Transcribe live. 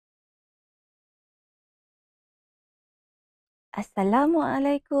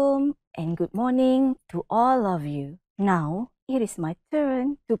Assalamualaikum and good morning to all of you. Now, it is my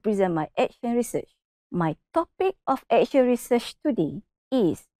turn to present my action research. My topic of action research today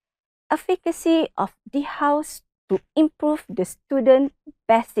is efficacy of the house to improve the student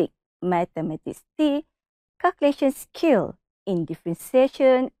basic mathematics T calculation skill in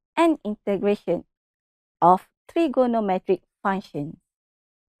differentiation and integration of trigonometric functions.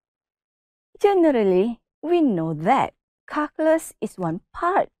 Generally, we know that calculus is one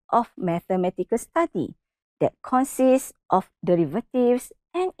part of mathematical study that consists of derivatives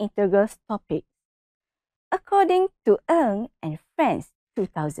and integrals topics. According to Ng and Friends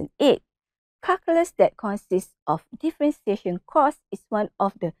 2008, calculus that consists of differentiation course is one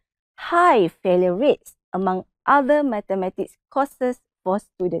of the high failure rates among other mathematics courses for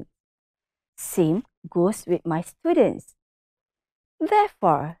students. Same goes with my students.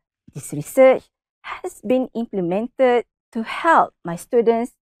 Therefore, this research has been implemented to help my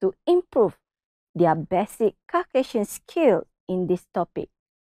students to improve their basic calculation skill in this topic.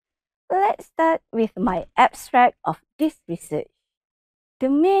 Let's start with my abstract of this research. The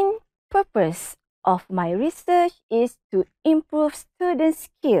main purpose of my research is to improve students'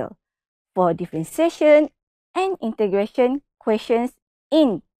 skill for differentiation and integration questions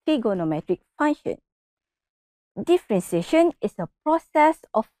in trigonometric functions. Differentiation is a process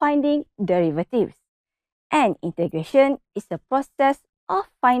of finding derivatives, and integration is a process of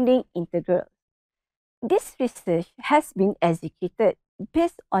finding integrals. This research has been executed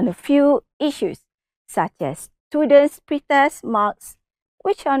based on a few issues, such as students' pretest marks,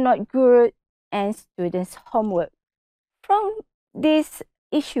 which are not good, and students' homework. From this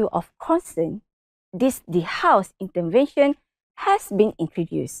issue of concern, the house intervention has been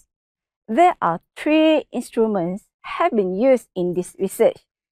introduced. There are 3 instruments have been used in this research,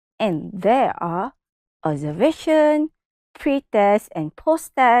 and there are observation, pre-test and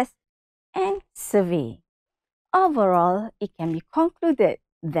post-test, and survey. Overall, it can be concluded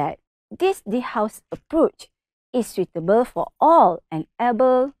that this house approach is suitable for all and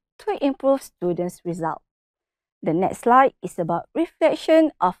able to improve students' results. The next slide is about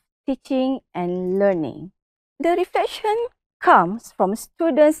reflection of teaching and learning. The reflection comes from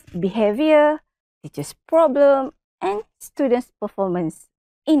students' behavior, teachers' problem, and students' performance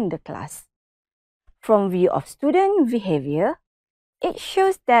in the class. From view of student behavior, it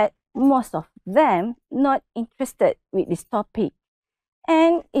shows that most of them not interested with this topic,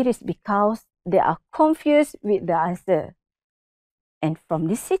 and it is because they are confused with the answer. And from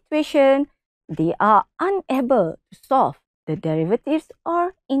this situation, they are unable to solve the derivatives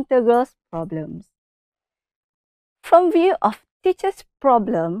or integrals problems. From view of teacher's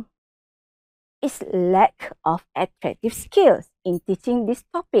problem is lack of attractive skills in teaching this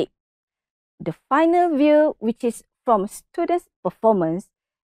topic. The final view, which is from students' performance,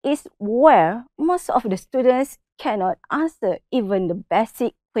 is where most of the students cannot answer even the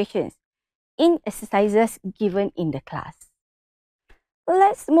basic questions in exercises given in the class.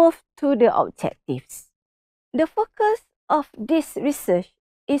 Let's move to the objectives. The focus of this research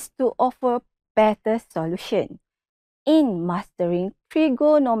is to offer better solution in mastering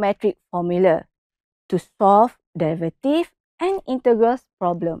trigonometric formula to solve derivative and integrals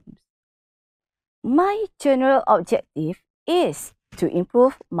problems. My general objective is to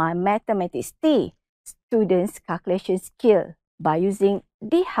improve my mathematics T students' calculation skill by using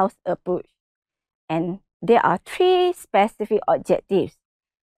the house approach. And there are 3 specific objectives.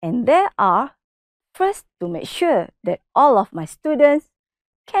 And there are, first, to make sure that all of my students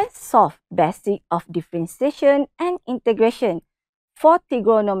can solve basic of differentiation and integration for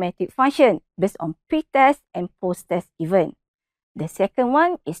trigonometric function based on pre-test and post-test given. The second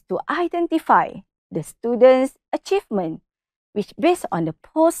one is to identify the students' achievement, which based on the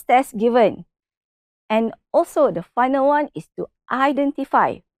post-test given. And also the final one is to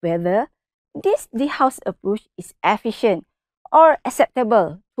identify whether this house approach is efficient or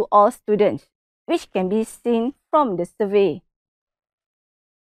acceptable to all students, which can be seen from the survey.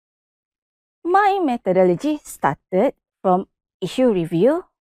 My methodology started from issue review,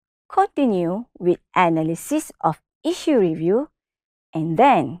 continue with analysis of issue review, and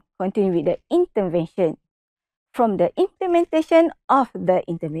then continue with the intervention. From the implementation of the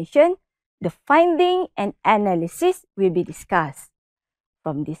intervention, the finding and analysis will be discussed.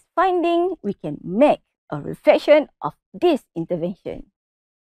 From this finding, we can make a reflection of this intervention.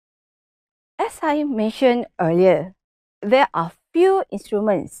 As I mentioned earlier, there are few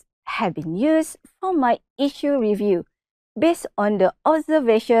instruments have been used for my issue review based on the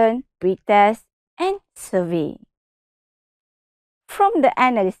observation, pre-test, and survey. From the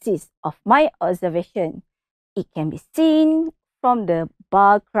analysis of my observation, it can be seen from the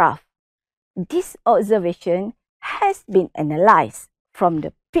bar graph. This observation has been analyzed from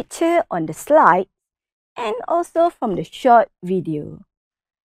the picture on the slide and also from the short video.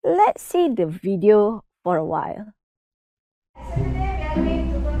 Let's see the video for a while. So today we are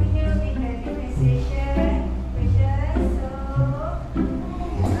going to continue with the differentiation questions.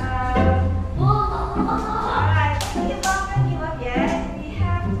 Alright, if not give up yet, we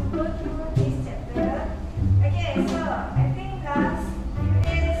have to go through this chapter. Okay, so I think last few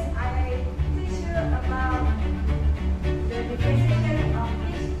days I teach you about the differentiation of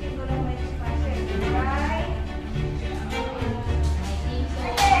each trigonometric function, right? Okay,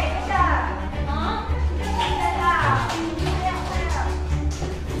 Misha.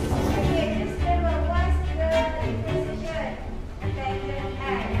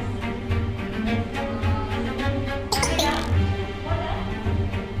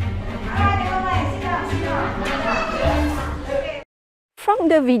 From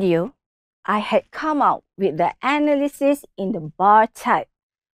the video, I had come out with the analysis in the bar chart.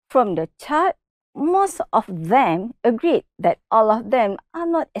 From the chart, most of them agreed that all of them are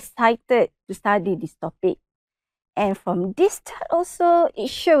not excited to study this topic. And from this chart also, it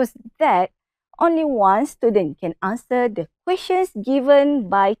shows that only one student can answer the questions given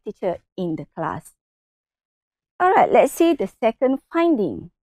by teacher in the class. Alright, let's see the second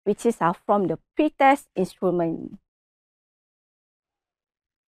finding, which is from the pretest instrument.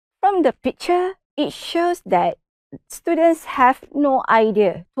 From the picture, it shows that students have no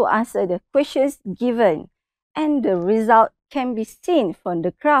idea to answer the questions given, and the result can be seen from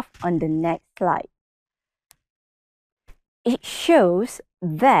the graph on the next slide. It shows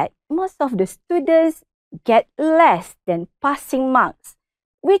that most of the students get less than passing marks,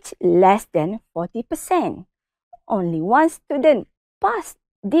 which less than 40%. Only one student passed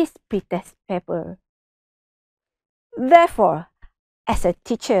this pretest paper. Therefore, as a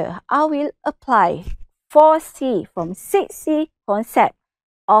teacher, I will apply 4C from 6C concept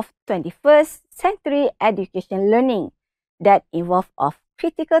of 21st century education learning that involve of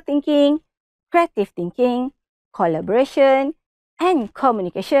critical thinking, creative thinking, collaboration, and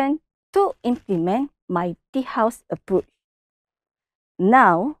communication to implement my T-House approach.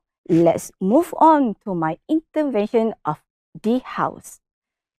 Now, let's move on to my intervention of D-House.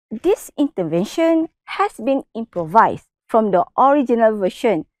 This intervention has been improvised from the original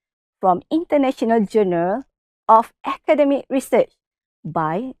version from International Journal of Academic Research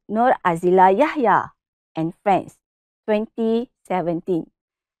by Nur Azila Yahya and friends, 2017,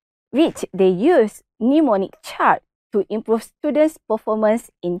 which they use mnemonic chart to improve students'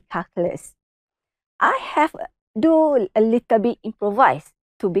 performance in calculus. I have do a little bit improvise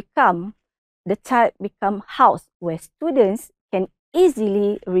to become the chart become house where students can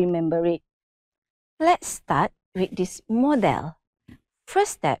easily remember it. Let's start with this model.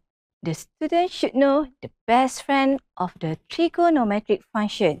 First step, the student should know the best friend of the trigonometric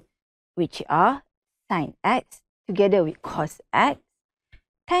function, which are sine x together with cos x,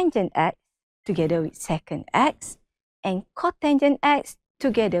 tangent x together with secant x, and cotangent x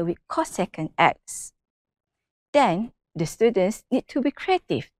together with cosecant x. Then, the students need to be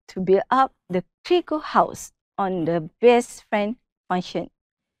creative to build up the trigo house on the best friend function.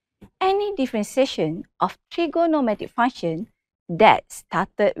 Any differentiation of trigonometric function that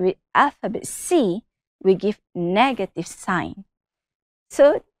started with alphabet C will give negative sign.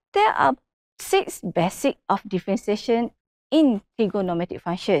 So, there are 6 basic of differentiation in trigonometric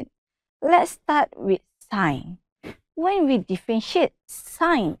function. Let's start with sine. When we differentiate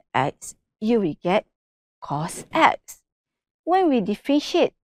sine x, you will get cos x. When we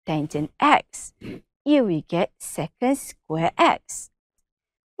differentiate tangent x, you will get secant square x.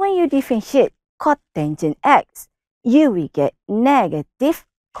 When you differentiate cotangent x, you will get negative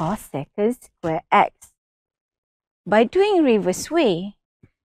cosecant square x. By doing reverse way,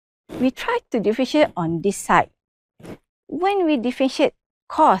 we try to differentiate on this side. When we differentiate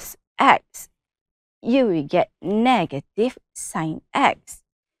cos x, you will get negative sine x.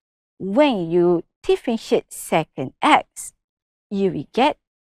 When you differentiate secant x, you will get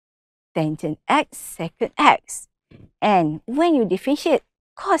tangent x secant x. And when you differentiate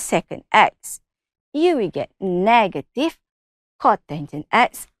cosecant x, you will get negative cotangent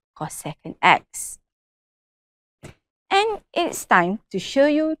x cosecant x. And it's time to show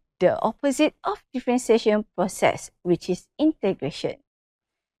you the opposite of differentiation process, which is integration.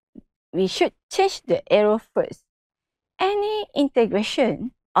 We should change the arrow first. Any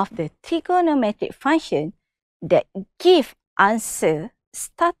integration of the trigonometric function that give answer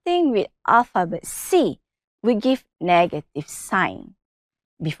starting with alphabet C will give negative sign.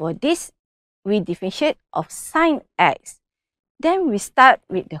 Before this, we differentiate of sine x. Then we start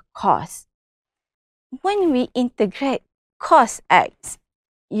with the cos. When we integrate cos x,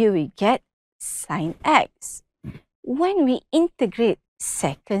 you will get sin x. When we integrate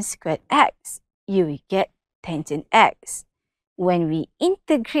secant squared x, you will get tangent x. When we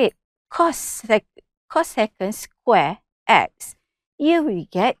integrate cosecant square x, you will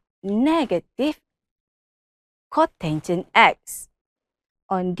get negative cotangent x.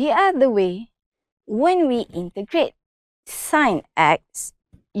 On the other way, when we integrate sin x,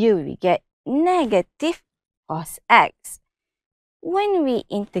 you will get negative cos x. When we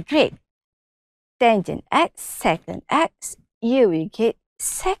integrate tangent x, secant x, you will get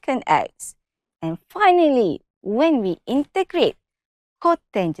secant x. And finally, when we integrate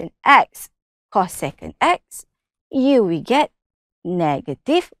cotangent x, cosecant x, you will get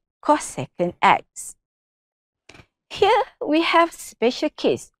negative cosecant x. Here we have special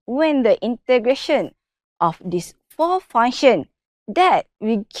case when the integration of these four functions that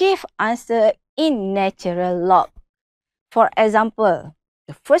we give answer in natural log. For example,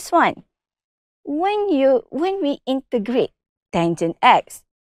 the first one, when we integrate tangent x,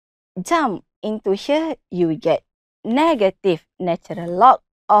 jump into here, you will get negative natural log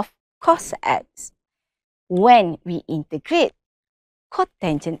of cos x. When we integrate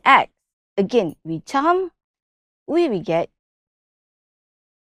cotangent x, again we jump, we will get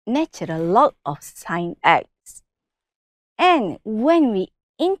natural log of sin x. And when we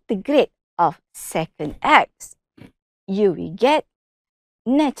integrate of secant x, you will get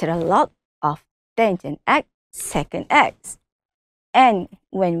natural log of tangent x, secant x. And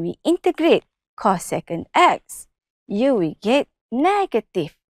when we integrate cosecant x, you will get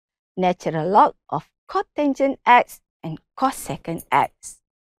negative natural log of cotangent x and cosecant x.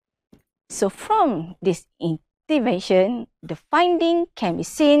 So from this intervention, the finding can be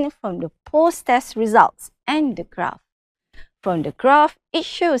seen from the post-test results and the graph. From the graph, it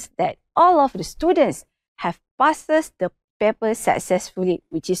shows that all of the students have passed the paper successfully,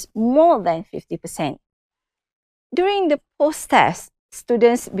 which is more than 50%. During the post-test,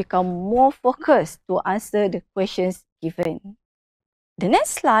 students become more focused to answer the questions given. The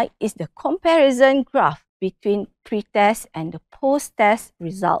next slide is the comparison graph between pre-test and the post-test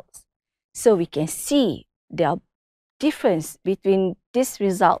results. So we can see the difference between this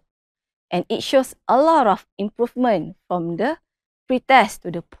result, and it shows a lot of improvement from the pre-test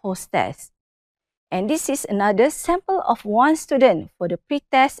to the post-test. And this is another sample of one student for the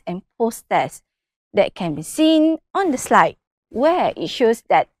pre-test and post-test that can be seen on the slide, where it shows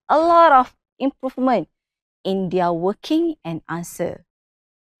that a lot of improvement in their working and answer.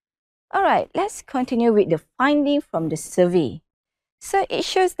 Alright, let's continue with the finding from the survey. So it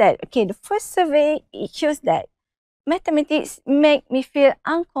shows that, okay, the first survey, it shows that mathematics make me feel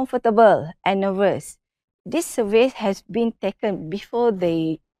uncomfortable and nervous. This survey has been taken before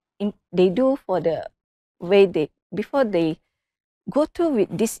they go through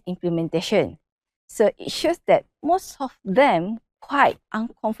with this implementation. So it shows that most of them quite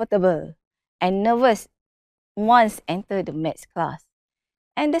uncomfortable and nervous once enter the maths class.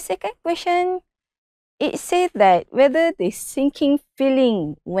 And the second question, it says that whether the sinking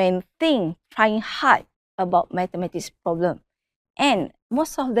feeling when trying hard about mathematics problem. And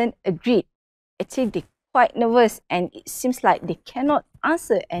most of them agreed. Actually, they're quite nervous and it seems like they cannot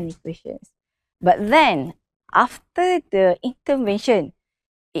answer any questions. But then, after the intervention,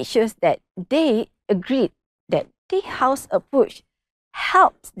 it shows that they agreed that the house approach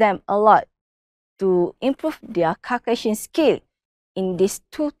helps them a lot to improve their calculation skill in these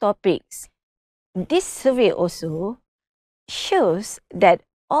two topics. This survey also shows that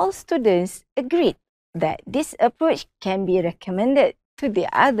all students agreed that this approach can be recommended to the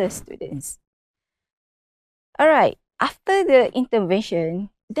other students. Alright, after the intervention,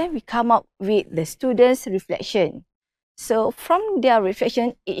 then we come up with the students' reflection. So from their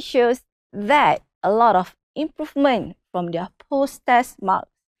reflection, it shows that a lot of improvement from their post-test marks,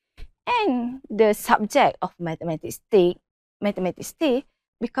 and the subject of mathematics T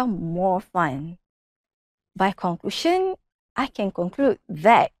become more fun. By conclusion, I can conclude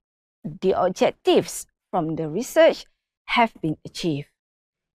that the objectives from the research have been achieved.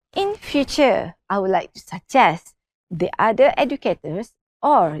 In future, I would like to suggest the other educators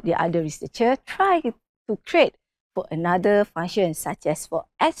or the other researchers try to create for another function, such as for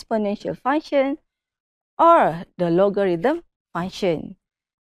exponential function or the logarithm function.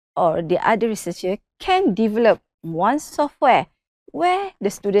 Or the other researcher can develop one software where the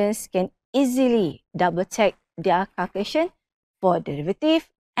students can easily double check their calculation for derivative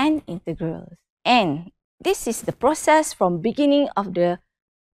and integrals. And this is the process from beginning of the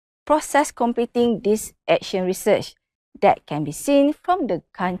process completing this action research. that can be seen from the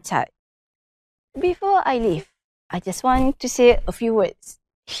Gantt chart. Before I leave, I just want to say a few words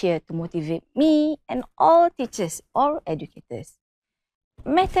here to motivate me and all teachers or educators.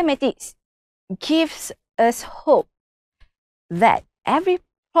 Mathematics gives us hope that every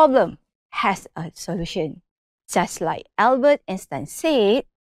problem has a solution. Just like Albert Einstein said,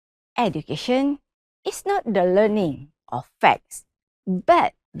 education is not the learning of facts,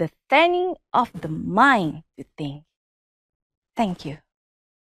 but the training of the mind to think. Thank you.